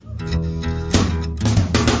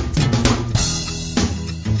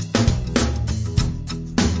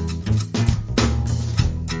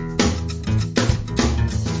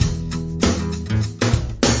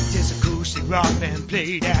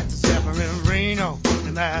know,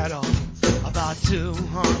 and that about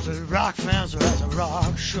 200 rock fans are at a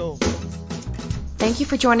rock show. Thank you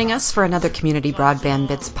for joining us for another Community Broadband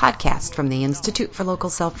Bits podcast from the Institute for Local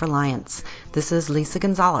Self-Reliance. This is Lisa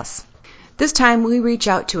Gonzalez. This time we reach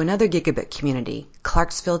out to another gigabit community,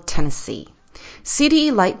 Clarksville, Tennessee.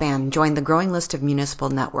 CDE Lightband joined the growing list of municipal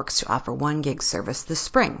networks to offer 1 gig service this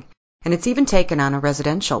spring, and it's even taken on a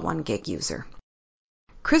residential 1 gig user.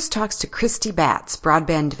 Chris talks to Christy Batts,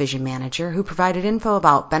 Broadband Division Manager, who provided info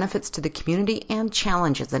about benefits to the community and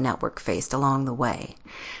challenges the network faced along the way.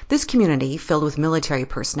 This community, filled with military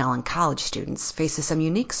personnel and college students, faces some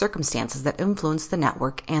unique circumstances that influence the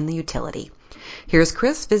network and the utility. Here's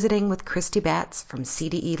Chris visiting with Christy Batts from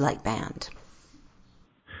CDE Lightband.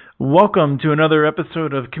 Welcome to another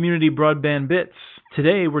episode of Community Broadband Bits.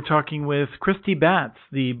 Today we're talking with Christy Batts,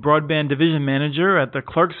 the Broadband Division Manager at the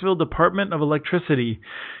Clarksville Department of Electricity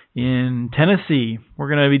in Tennessee. We're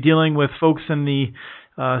going to be dealing with folks in the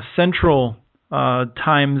central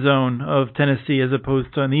time zone of Tennessee as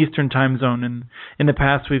opposed to in the eastern time zone. And in the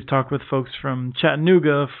past we've talked with folks from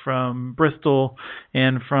Chattanooga, from Bristol,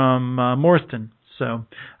 and from Morriston. So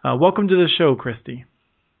welcome to the show, Christy.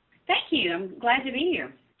 Thank you. I'm glad to be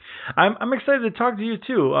here. I'm excited to talk to you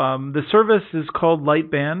too. The service is called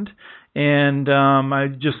Lightband, and I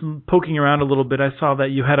just poking around a little bit. I saw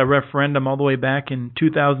that you had a referendum all the way back in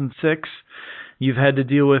 2006. You've had to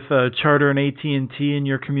deal with Charter and AT&T in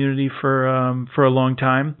your community for a long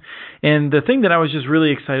time, and the thing that I was just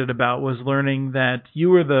really excited about was learning that you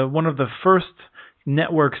were one of the first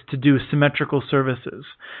networks to do symmetrical services.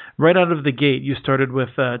 Right out of the gate, you started with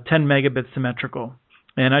 10 megabit symmetrical.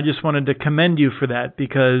 And I just wanted to commend you for that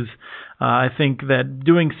because I think that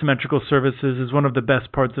doing symmetrical services is one of the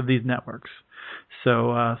best parts of these networks.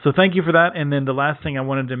 So thank you for that. And then the last thing I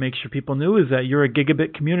wanted to make sure people knew is that you're a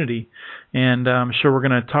gigabit community. And I'm sure we're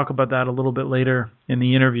going to talk about that a little bit later in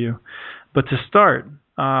the interview. But to start,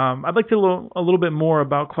 I'd like to know a little bit more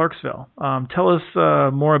about Clarksville. Tell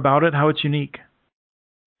us more about it, how it's unique.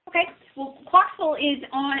 Okay. Well, Clarksville is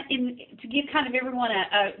to give kind of everyone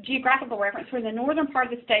a geographical reference, we're in the northern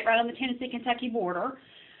part of the state, right on the Tennessee-Kentucky border,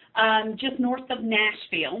 just north of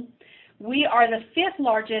Nashville. We are the 5th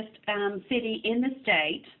largest city in the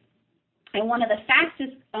state and one of the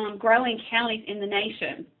fastest growing counties in the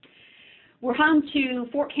nation. We're home to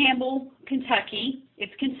Fort Campbell, Kentucky.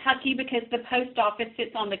 It's Kentucky because the post office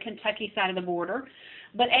sits on the Kentucky side of the border,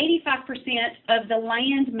 but 85% of the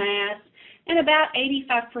land mass and about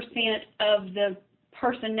 85% of the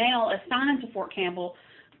personnel assigned to Fort Campbell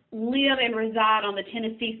live and reside on the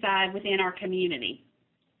Tennessee side within our community.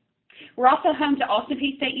 We're also home to Austin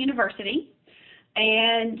Peay State University,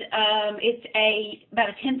 and it's about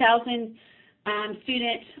a 10,000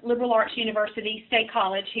 student liberal arts university, state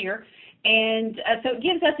college here. And so it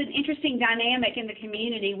gives us an interesting dynamic in the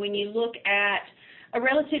community when you look at a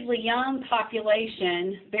relatively young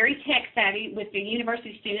population, very tech savvy with the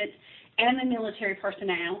university students and the military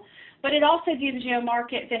personnel, but it also gives you a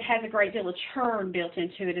market that has a great deal of churn built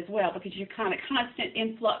into it as well, because you're kind of constant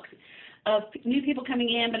influx of new people coming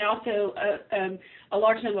in, but also a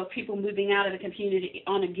large number of people moving out of the community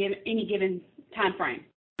on any given time frame.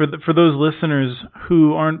 For those listeners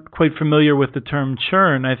who aren't quite familiar with the term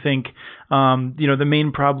churn, I think the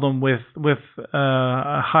main problem with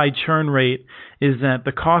a high churn rate is that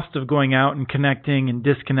the cost of going out and connecting and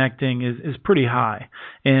disconnecting is pretty high.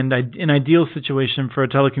 And an ideal situation for a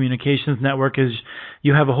telecommunications network is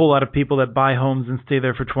you have a whole lot of people that buy homes and stay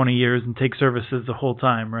there for 20 years and take services the whole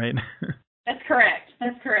time, right? That's correct.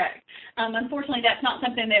 Unfortunately, that's not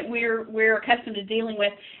something that we're accustomed to dealing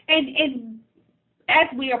with. And as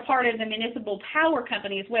we are part of the municipal power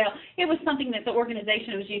company as well, it was something that the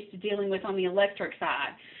organization was used to dealing with on the electric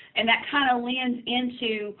side. And that kind of lends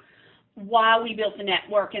into why we built the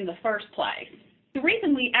network in the first place. The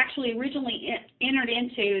reason we actually originally entered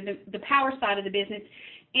into the power side of the business,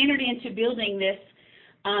 entered into building this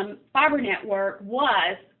fiber network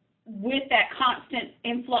was with that constant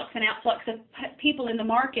influx and outflux of people in the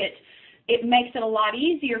market. It makes it a lot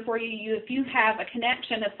easier for you if you have a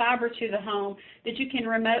connection of fiber to the home that you can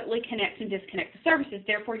remotely connect and disconnect the services.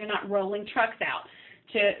 Therefore, you're not rolling trucks out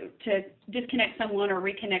to disconnect someone or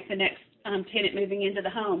reconnect the next tenant moving into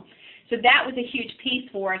the home. So that was a huge piece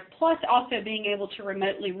for us, plus also being able to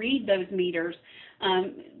remotely read those meters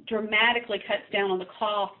dramatically cuts down on the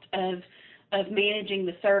cost of managing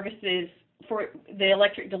the services for the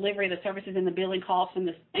electric delivery of the services and the billing costs and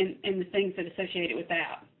the things that are associated with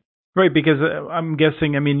that. Right, because I'm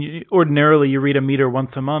guessing, ordinarily you read a meter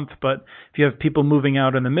once a month, but if you have people moving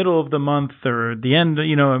out in the middle of the month or the end,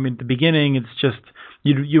 the beginning, it's just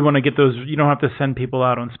you want to get those. You don't have to send people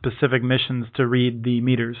out on specific missions to read the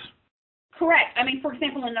meters. Correct. I mean, for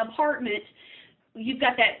example, in an apartment, you've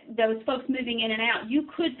got those folks moving in and out. You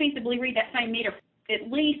could feasibly read that same meter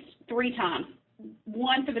at least 3 times.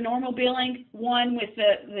 One for the normal billing, one with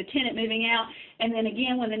the tenant moving out, and then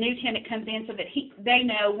again when the new tenant comes in, so that they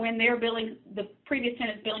know when their billing, the previous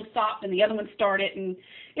tenant's billing stopped and the other one started, and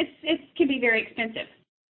it can be very expensive.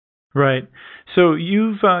 Right. So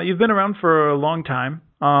you've been around for a long time,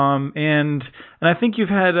 and I think you've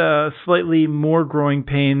had slightly more growing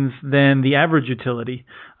pains than the average utility,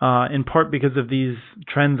 in part because of these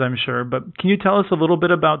trends, I'm sure. But can you tell us a little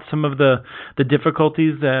bit about some of the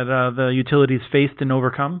difficulties that the utilities faced and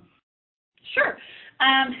overcome? Sure.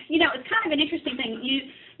 It's kind of an interesting thing.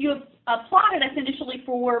 You applauded us initially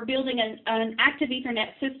for building an active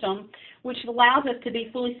Ethernet system, which allows us to be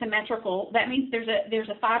fully symmetrical. That means there's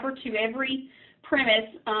a fiber to every premise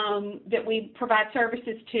that we provide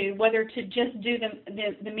services to, whether to just do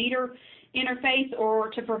the meter interface or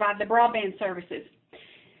to provide the broadband services.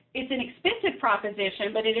 It's an expensive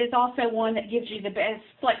proposition, but it is also one that gives you the best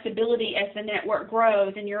flexibility as the network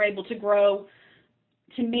grows and you're able to grow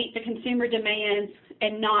to meet the consumer demands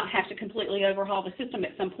and not have to completely overhaul the system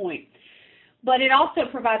at some point. But it also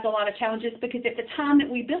provides a lot of challenges because at the time that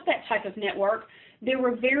we built that type of network, there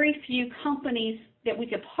were very few companies that we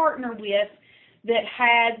could partner with that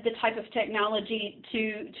had the type of technology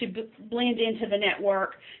to blend into the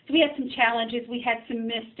network. So we had some challenges. We had some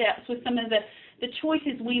missteps with some of the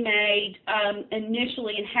choices we made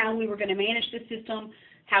initially in how we were going to manage the system,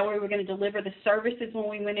 how we were going to deliver the services when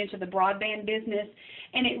we went into the broadband business.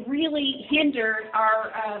 And it really hindered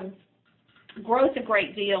our growth a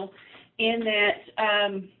great deal in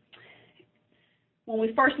that when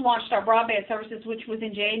we first launched our broadband services, which was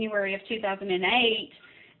in January of 2008,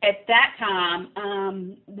 at that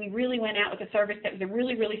time, we really went out with a service that was a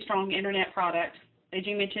really, really strong internet product. As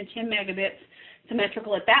you mentioned, 10 megabits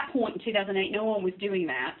symmetrical. At that point in 2008, no one was doing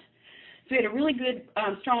that. So we had a really good,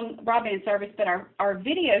 strong broadband service, but our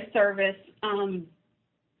video service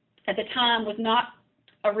at the time was not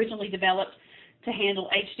originally developed to handle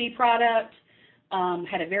HD product,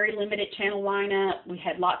 had a very limited channel lineup. We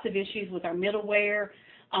had lots of issues with our middleware,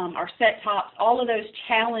 our set tops, all of those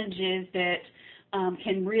challenges that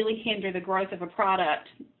can really hinder the growth of a product.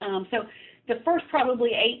 So the first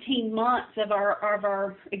probably 18 months of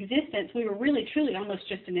our existence, we were really truly almost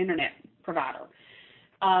just an internet provider.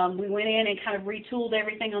 We went in and kind of retooled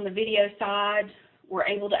everything on the video side. We're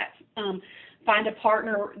able to find a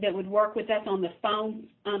partner that would work with us on the phone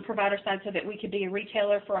provider side so that we could be a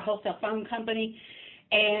retailer for a wholesale phone company.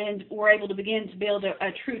 And we're able to begin to build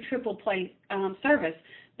a true triple play service.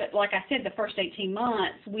 But like I said, the first 18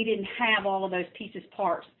 months, we didn't have all of those pieces,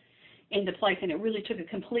 parts into place, and it really took a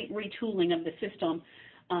complete retooling of the system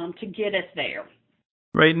to get us there.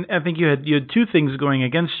 Right, and I think you had 2 things going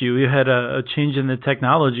against you. You had a change in the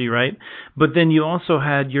technology, right? But then you also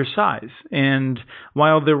had your size. And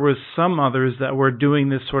while there were some others that were doing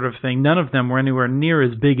this sort of thing, none of them were anywhere near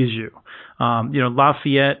as big as you.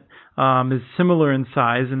 Lafayette is similar in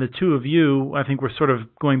size, and the 2 of you, I think, were sort of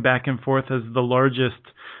going back and forth as the largest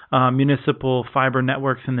municipal fiber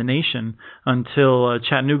networks in the nation until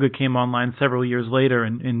Chattanooga came online several years later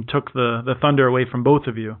and took the thunder away from both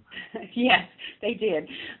of you. Yes, they did.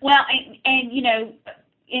 Well, and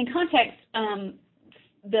in context,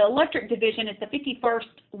 the electric division is the 51st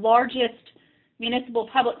largest municipal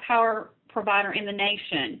public power provider in the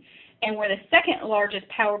nation, and we're the 2nd largest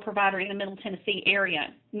power provider in the Middle Tennessee area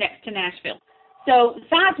next to Nashville. So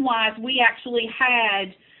size-wise, we actually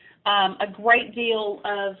had a great deal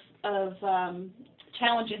of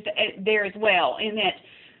challenges there as well, in that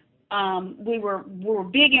we were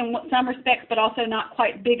big in some respects, but also not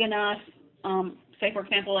quite big enough, say, for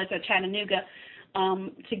example, as a Chattanooga,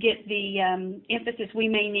 to get the emphasis we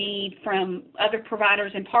may need from other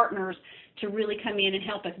providers and partners to really come in and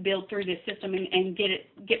help us build through this system and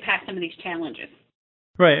get past some of these challenges.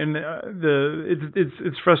 Right, and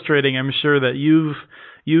it's frustrating. I'm sure that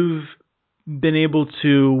you've been able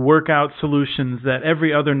to work out solutions that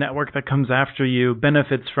every other network that comes after you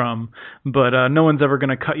benefits from, but no one's ever going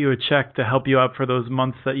to cut you a check to help you out for those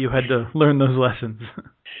months that you had to learn those lessons.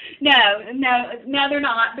 No, they're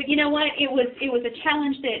not. But you know what? It was a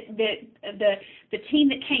challenge that the team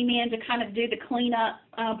that came in to kind of do the cleanup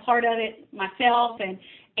part of it, myself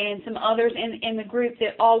and some others in the group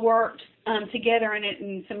that all worked together in it,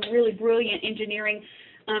 and some really brilliant engineering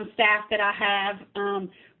staff that I have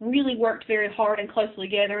really worked very hard and closely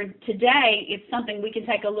together. And today, it's something we can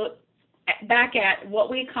take a look back at what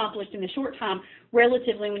we accomplished in the short time,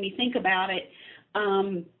 relatively, when you think about it,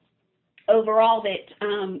 overall that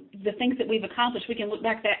the things that we've accomplished, we can look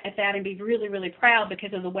back at that and be really, really proud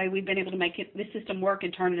because of the way we've been able to make this system work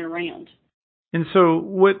and turn it around. And so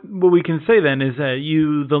what we can say then is that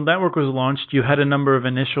the network was launched, you had a number of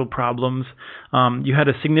initial problems, you had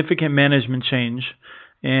a significant management change,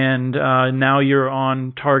 and now you're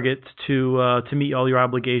on target to meet all your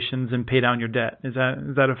obligations and pay down your debt. Is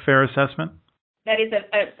that a fair assessment? That is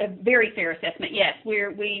a very fair assessment, yes.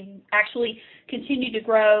 We actually continue to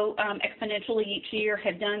grow exponentially each year,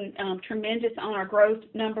 have done tremendous on our growth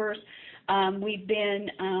numbers. We've been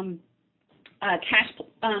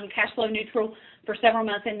cash flow neutral for several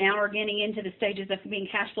months, and now are getting into the stages of being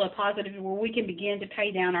cash flow positive where we can begin to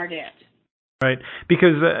pay down our debt. Right,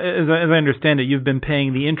 because as I understand it, you've been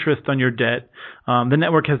paying the interest on your debt. The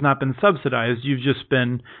network has not been subsidized. You've just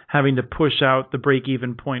been having to push out the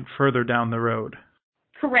break-even point further down the road.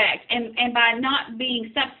 Correct, and by not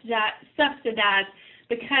being subsidized,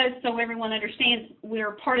 because so everyone understands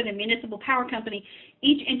we're part of the municipal power company,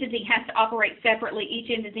 each entity has to operate separately.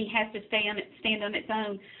 Each entity has to stand on its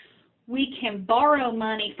own. We can borrow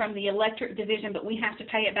money from the electric division, but we have to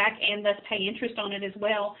pay it back and thus pay interest on it as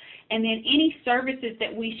well. And then any services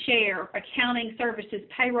that we share, accounting services,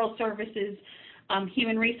 payroll services,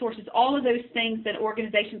 human resources, all of those things that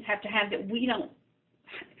organizations have to have that we don't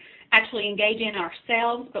actually engage in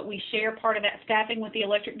ourselves, but we share part of that staffing with the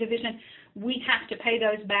electric division, we have to pay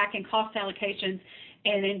those back in cost allocations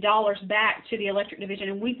and in dollars back to the electric division.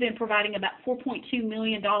 And we've been providing about $4.2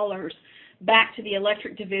 million back to the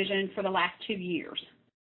electric division for the last 2 years.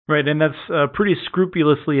 Right, and that's pretty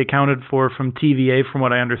scrupulously accounted for from TVA, from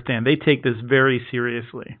what I understand. They take this very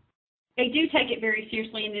seriously. They do take it very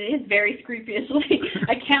seriously, and it is very scrupulously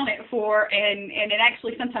accounted for, and it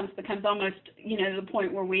actually sometimes becomes almost, to the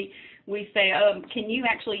point where we say, can you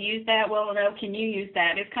actually use that? Well, no, can you use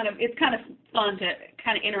that? It's kind of fun to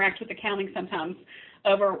kind of interact with accounting sometimes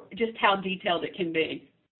over just how detailed it can be.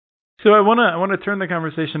 So I want to turn the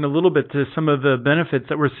conversation a little bit to some of the benefits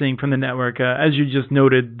that we're seeing from the network. As you just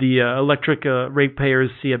noted, the electric ratepayers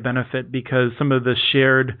see a benefit because some of the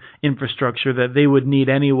shared infrastructure that they would need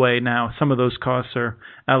anyway now, some of those costs are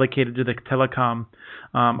allocated to the telecom.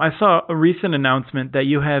 I saw a recent announcement that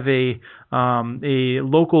you have a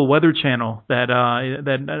local weather channel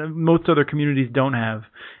that most other communities don't have,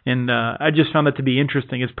 and I just found that to be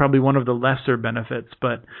interesting. It's probably one of the lesser benefits,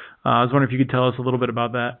 but I was wondering if you could tell us a little bit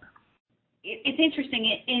about that. It's interesting.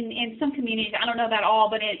 In some communities, I don't know about all,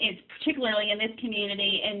 but it's particularly in this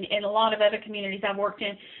community and a lot of other communities I've worked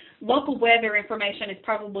in, local weather information is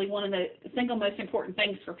probably one of the single most important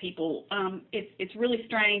things for people. It's really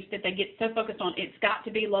strange that they get so focused on it's got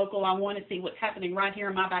to be local. I want to see what's happening right here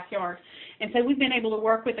in my backyard. And so we've been able to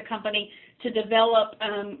work with the company to develop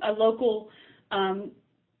a local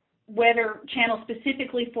weather channel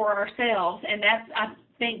specifically for ourselves, and that's, I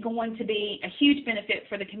think, going to be a huge benefit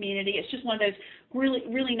for the community. It's just one of those really,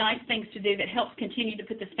 really nice things to do that helps continue to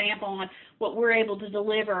put the stamp on what we're able to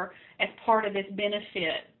deliver as part of this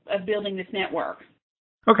benefit of building this network.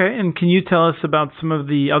 Okay, and can you tell us about some of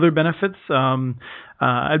the other benefits? We're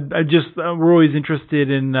always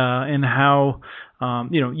interested in how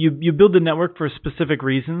you build the network for specific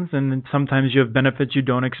reasons, and then sometimes you have benefits you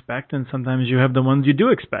don't expect, and sometimes you have the ones you do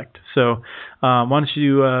expect. So why don't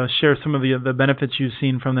you share some of the benefits you've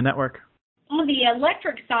seen from the network? On the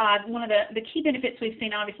electric side, one of the key benefits we've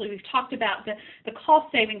seen, obviously, we've talked about the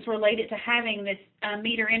cost savings related to having this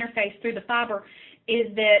meter interface through the fiber,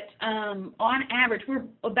 is that on average, we're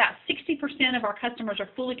about 60% of our customers are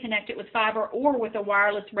fully connected with fiber or with a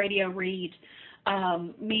wireless radio read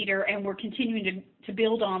meter, and we're continuing to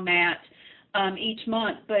build on that each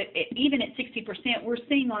month. But even at 60%, we're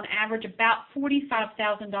seeing on average about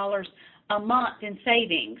 $45,000 a month in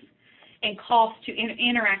savings and cost to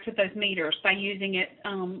interact with those meters by using it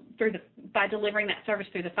by delivering that service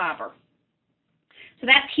through the fiber. So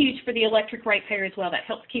that's huge for the electric ratepayer as well. That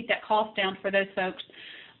helps keep that cost down for those folks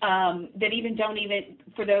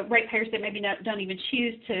for the ratepayers that maybe don't even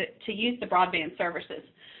choose to use the broadband services.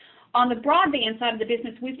 On the broadband side of the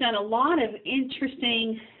business, we've done a lot of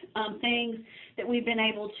interesting things that we've been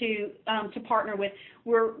able to partner with.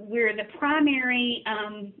 We're the primary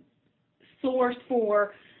source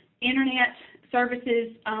for internet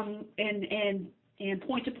services and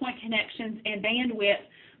point-to-point connections and bandwidth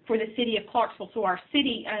for the city of Clarksville. So our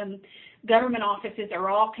city government offices are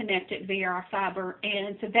all connected via our fiber,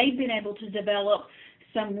 and so they've been able to develop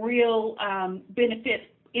some real benefits,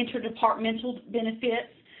 interdepartmental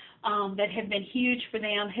benefits that have been huge for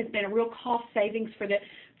them, has been a real cost savings for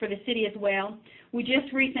the city as well. We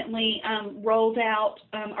just recently rolled out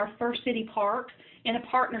our first city park in a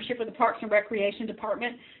partnership with the Parks and Recreation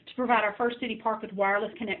Department to provide our first city park with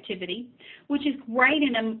wireless connectivity, which is great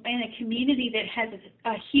in a community that has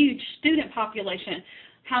a huge student population.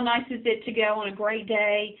 How nice is it to go on a great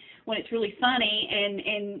day when it's really sunny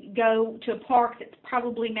and go to a park that's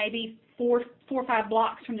probably maybe 4 or 5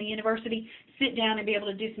 blocks from the university, sit down and be able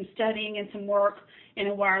to do some studying and some work in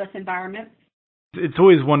a wireless environment. It's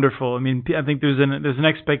always wonderful. I mean, I think there's an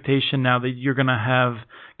expectation now that you're going to have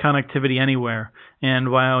connectivity anywhere.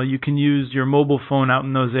 And while you can use your mobile phone out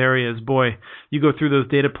in those areas, boy, you go through those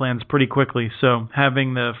data plans pretty quickly. So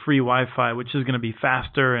having the free Wi-Fi, which is going to be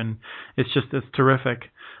faster, and it's terrific.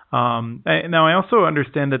 Now, I also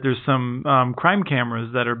understand that there's some crime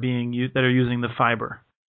cameras that are using the fiber.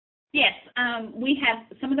 Yes, we have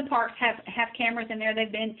some of the parks have cameras in there.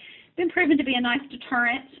 They've been proven to be a nice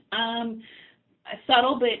deterrent. A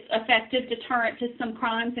subtle but effective deterrent to some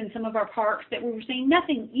crimes in some of our parks that we were seeing.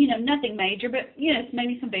 Nothing major, but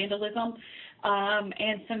maybe some vandalism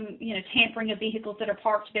and some tampering of vehicles that are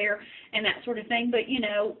parked there and that sort of thing. But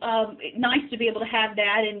nice to be able to have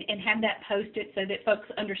that and have that posted so that folks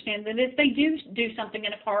understand that if they do something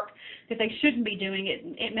in a park that they shouldn't be doing,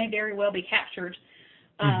 it may very well be captured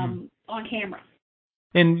on camera.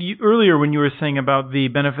 And earlier when you were saying about the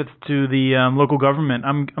benefits to the local government,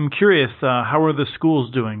 I'm curious, how are the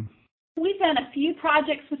schools doing? We've done a few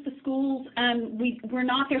projects with the schools. We're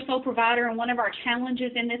not their sole provider, and one of our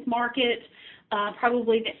challenges in this market,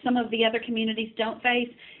 probably that some of the other communities don't face,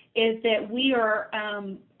 is that we are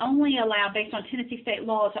only allowed, based on Tennessee state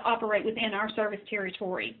law, to operate within our service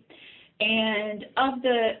territory. And of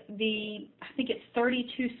the I think it's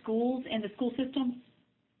 32 schools in the school system,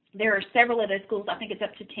 there are several of those schools, I think it's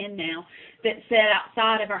up to 10 now, that sit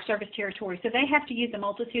outside of our service territory. So they have to use a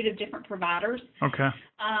multitude of different providers. Okay.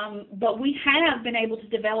 But we have been able to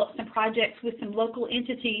develop some projects with some local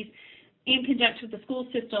entities in conjunction with the school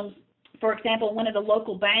systems. For example, one of the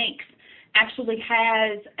local banks actually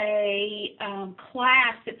has a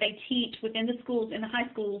class that they teach within the schools, in the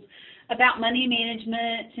high schools, about money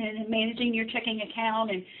management and managing your checking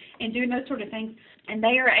account and doing those sort of things. And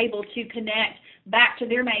they are able to connect back to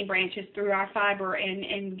their main branches through our fiber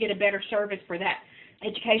and get a better service for that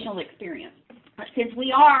educational experience. Since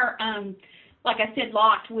we are, like I said,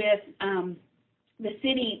 locked with the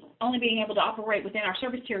city only being able to operate within our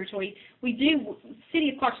service territory, City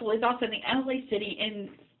of Clarksville is also the only city in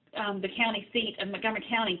the county seat of Montgomery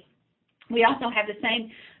County. We also have the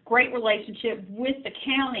same great relationship with the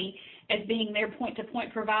county as being their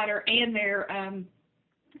point-to-point provider and their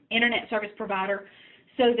internet service provider,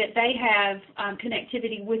 so that they have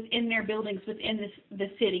connectivity within their buildings within the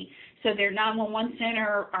city. So their 911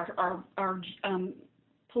 center, our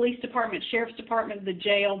police department, sheriff's department, the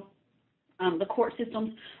jail, the court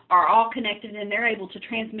systems are all connected, and they're able to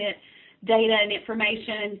transmit data and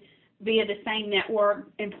information via the same network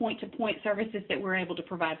and point-to-point services that we're able to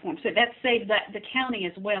provide for them. So that saved the county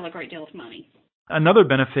as well a great deal of money. Another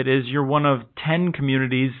benefit is you're one of 10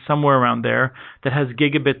 communities somewhere around there that has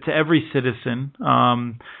gigabit to every citizen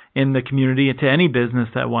in the community and to any business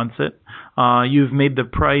that wants it. You've made the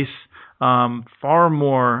price far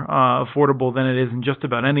more affordable than it is in just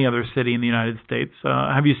about any other city in the United States.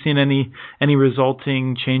 Have you seen any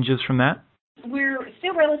resulting changes from that? We're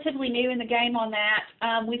still relatively new in the game on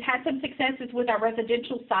that. We've had some successes with our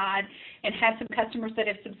residential side and had some customers that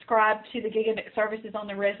have subscribed to the gigabit services on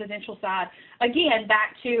the residential side. Again,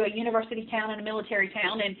 back to a university town and a military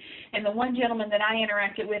town, and the one gentleman that I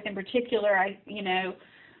interacted with in particular, I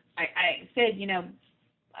said,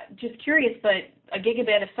 just curious, but a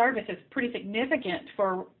gigabit of service is pretty significant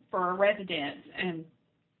for a resident, and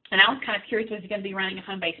I was kind of curious, was he going to be running a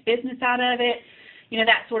home-based business out of it?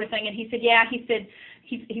 That sort of thing. And he said, yeah,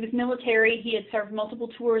 he was military. He had served multiple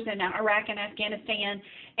tours in Iraq and Afghanistan.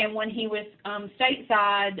 And when he was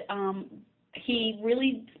stateside, he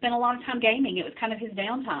really spent a lot of time gaming. It was kind of his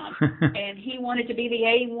downtime. And he wanted to be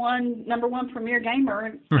the number one premier gamer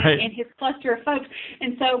in his cluster of folks.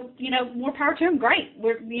 And so, more power to him. Great.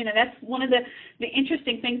 That's one of the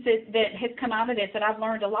interesting things that has come out of this, that I've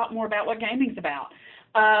learned a lot more about what gaming's about.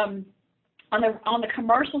 On the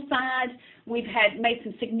commercial side, we've made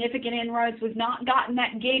some significant inroads. We've not gotten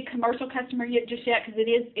that gig commercial customer just yet, because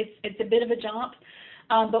it's a bit of a jump.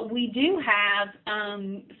 But we do have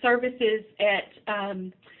services at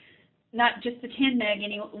not just the 10 meg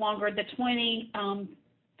any longer, the 20,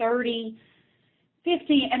 30,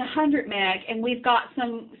 50, and 100 meg, and we've got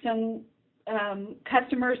some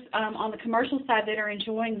customers on the commercial side that are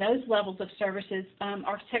enjoying those levels of services,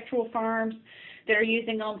 architectural firms that are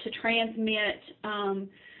using them to transmit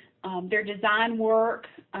their design work.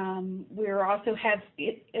 We also have,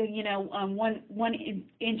 one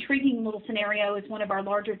intriguing little scenario is one of our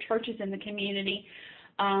larger churches in the community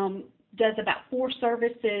does about 4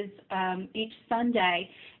 services each Sunday,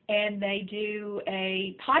 and they do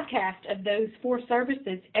a podcast of those 4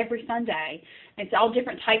 services every Sunday. It's all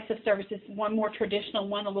different types of services, one more traditional,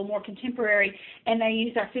 one a little more contemporary, and they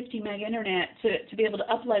use our 50 meg internet to be able to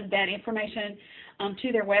upload that information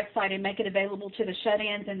to their website and make it available to the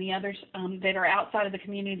shut-ins and the others that are outside of the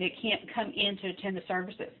community that can't come in to attend the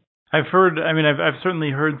services. I've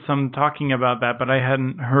certainly heard some talking about that, but I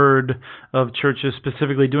hadn't heard of churches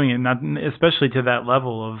specifically doing it, not especially to that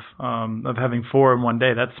level of having 4 in one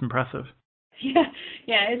day. That's impressive. Yeah,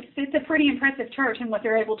 it's a pretty impressive church and what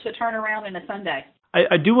they're able to turn around in a Sunday.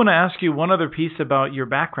 I do want to ask you one other piece about your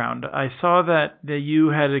background. I saw that you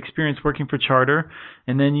had experience working for Charter,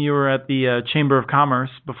 and then you were at the Chamber of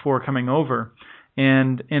Commerce before coming over.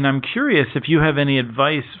 And I'm curious if you have any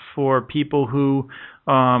advice for people who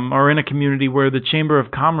are in a community where the Chamber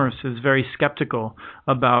of Commerce is very skeptical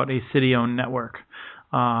about a city-owned network.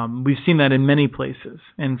 We've seen that in many places.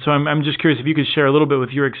 And so I'm just curious if you could share a little bit with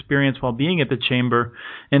your experience while being at the Chamber,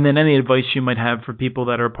 and then any advice you might have for people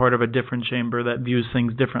that are part of a different chamber that views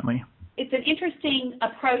things differently. It's an interesting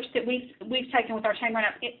approach that we've taken with our chamber, and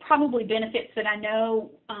it probably benefits that I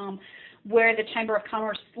know where the Chamber of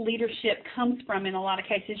Commerce leadership comes from in a lot of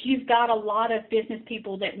cases. You've got a lot of business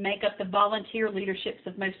people that make up the volunteer leaderships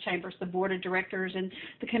of most chambers, the board of directors and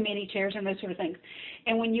the committee chairs and those sort of things.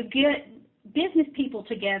 And when you get business people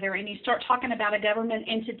together and you start talking about a government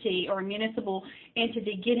entity or a municipal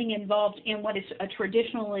entity getting involved in what is a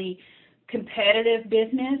traditionally competitive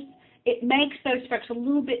business, it makes those folks a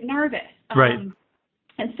little bit nervous. Right.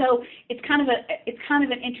 And so it's kind of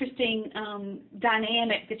an interesting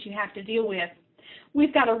dynamic that you have to deal with.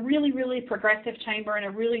 We've got a really, really progressive chamber and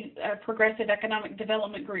a really progressive economic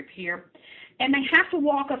development group here. And they have to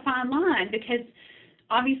walk a fine line because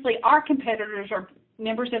obviously our competitors are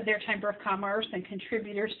members of their Chamber of Commerce and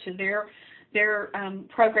contributors to their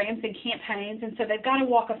programs and campaigns, and so they've got to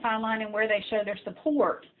walk a fine line in where they show their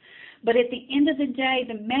support. But at the end of the day,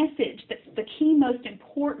 the message that's the key most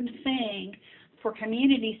important thing for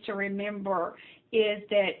communities to remember is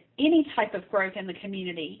that any type of growth in the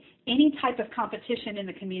community, any type of competition in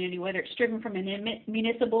the community, whether it's driven from a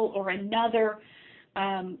municipal or another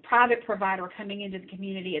private provider coming into the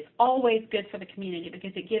community, it's always good for the community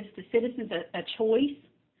because it gives the citizens a choice.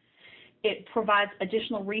 It provides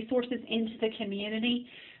additional resources into the community.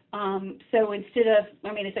 So instead of,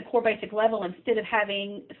 it's a core basic level, instead of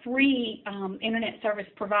having 3 internet service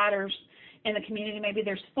providers in the community, maybe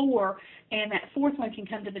there's 4, and that 4th one can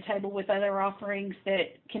come to the table with other offerings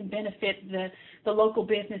that can benefit the local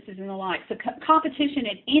businesses and the like. So competition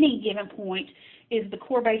at any given point is the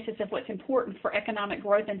core basis of what's important for economic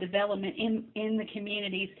growth and development in the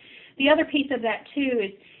communities. The other piece of that, too,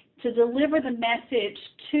 is to deliver the message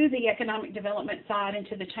to the economic development side and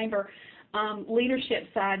to the chamber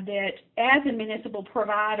leadership side that as a municipal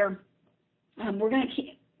provider, we're going to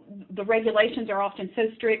keep, the regulations are often so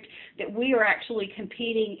strict that we are actually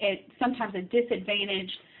competing at sometimes a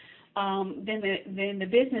disadvantage than the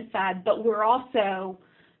business side, but we're also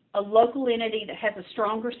a local entity that has a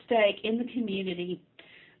stronger stake in the community.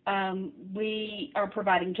 We are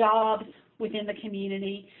providing jobs within the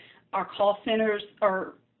community. Our call centers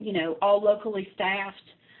are, all locally staffed.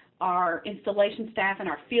 Our installation staff and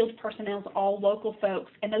our field personnel is all local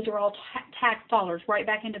folks, and those are all tax dollars right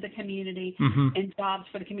back into the community and jobs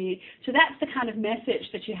for the community. So that's the kind of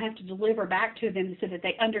message that you have to deliver back to them so that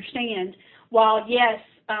they understand, while, yes,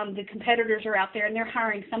 the competitors are out there and they're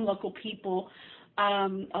hiring some local people, a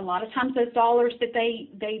lot of times those dollars that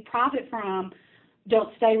they profit from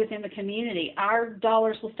don't stay within the community. Our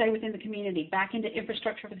dollars will stay within the community, back into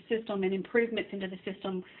infrastructure for the system and improvements into the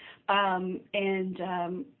system, and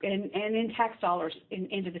in tax dollars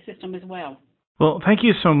into the system as well. Well, thank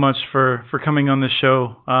you so much for coming on the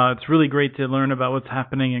show. It's really great to learn about what's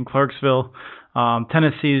happening in Clarksville.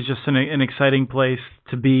 Tennessee is just an exciting place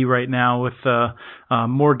to be right now with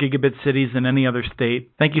more gigabit cities than any other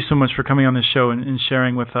state. Thank you so much for coming on the show and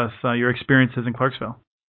sharing with us your experiences in Clarksville.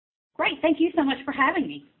 Great. Thank you so much for having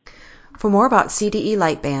me. For more about CDE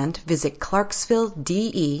Lightband, visit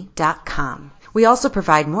clarksvillede.com. We also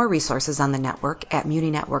provide more resources on the network at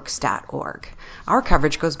muninetworks.org. Our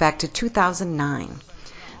coverage goes back to 2009.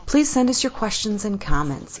 Please send us your questions and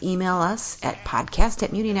comments. Email us at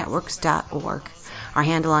podcast@muninetworks.org. Our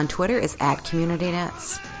handle on Twitter is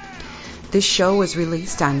 @CommunityNets. This show was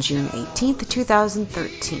released on June 18th,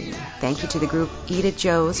 2013. Thank you to the group Eat at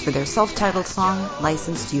Joe's for their self-titled song,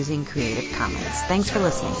 licensed using Creative Commons. Thanks for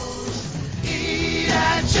listening. Eat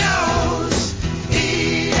at Joe's.